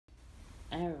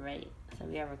Alright, so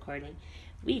we are recording.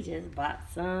 We just bought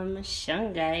some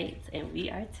Shungite and we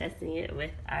are testing it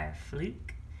with our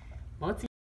Fluke multi.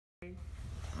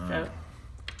 So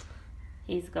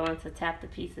he's going to tap the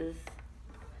pieces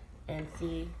and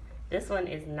see. This one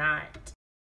is not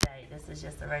Shungite. This is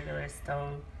just a regular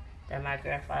stone that my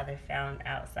grandfather found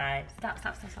outside. Stop.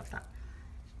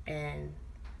 And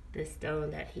this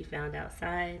stone that he found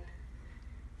outside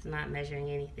is not measuring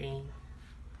anything.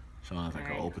 Showing like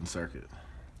an open circuit.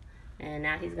 And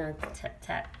now he's going to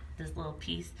tap this little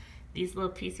piece. This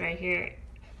little piece right here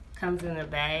comes in a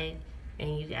bag,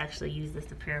 and you can actually use this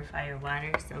to purify your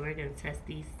water. So we're going to test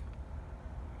these.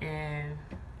 And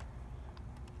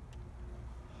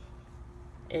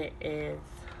it is,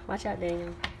 watch out,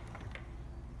 Daniel.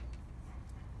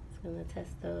 It's going to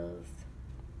test those.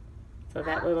 So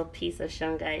that little piece of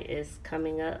Shungite is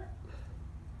coming up.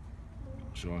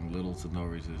 Showing little to no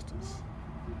resistance.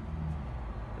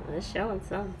 It's showing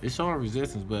some. It's showing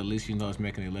resistance, but at least you know it's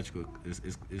making electrical. It's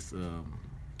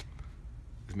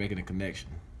making a connection.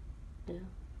 Yeah.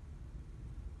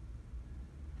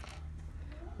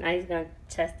 Now he's gonna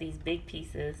test these big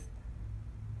pieces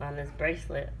on this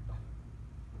bracelet.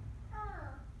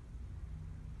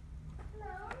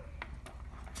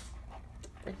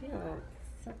 I feel like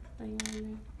something on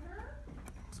there.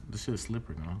 This shit is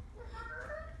slippery now.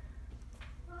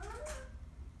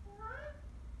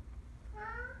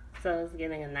 So it's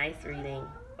getting a nice reading.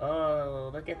 Oh,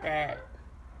 look at that.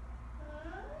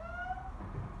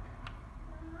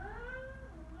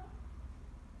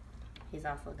 He's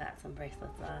also got some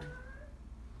bracelets on.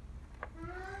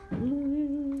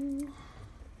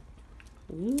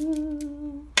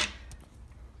 Ooh.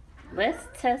 Let's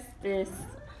test this.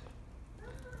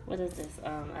 What is this?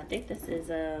 I think this is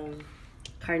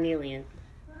carnelian.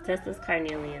 Test this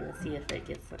carnelian and see if it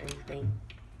gets anything.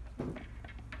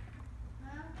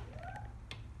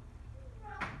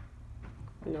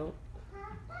 Nope.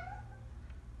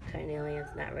 Carnelian's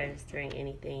not registering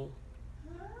anything.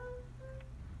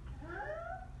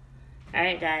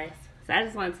 Alright guys, so I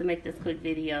just wanted to make this quick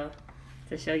video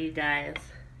to show you guys.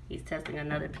 He's testing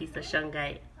another piece of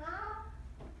Shungite.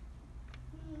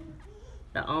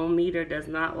 The ohm meter does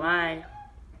not lie.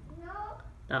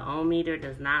 The ohm meter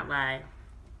does not lie.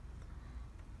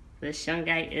 This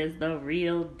Shungite is the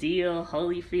real deal.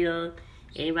 Holyfield.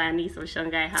 Anybody need some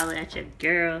Shungite, holler at your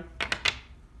girl.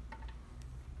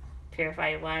 Purify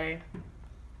your water,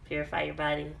 purify your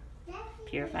body,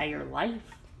 purify your life.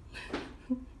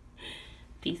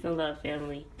 Peace and love,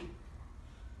 family.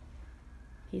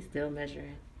 He's still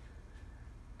measuring.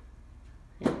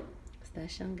 Yeah, it's that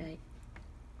Shungite.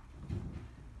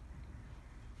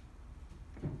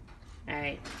 All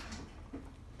right,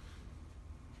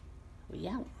 we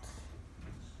out.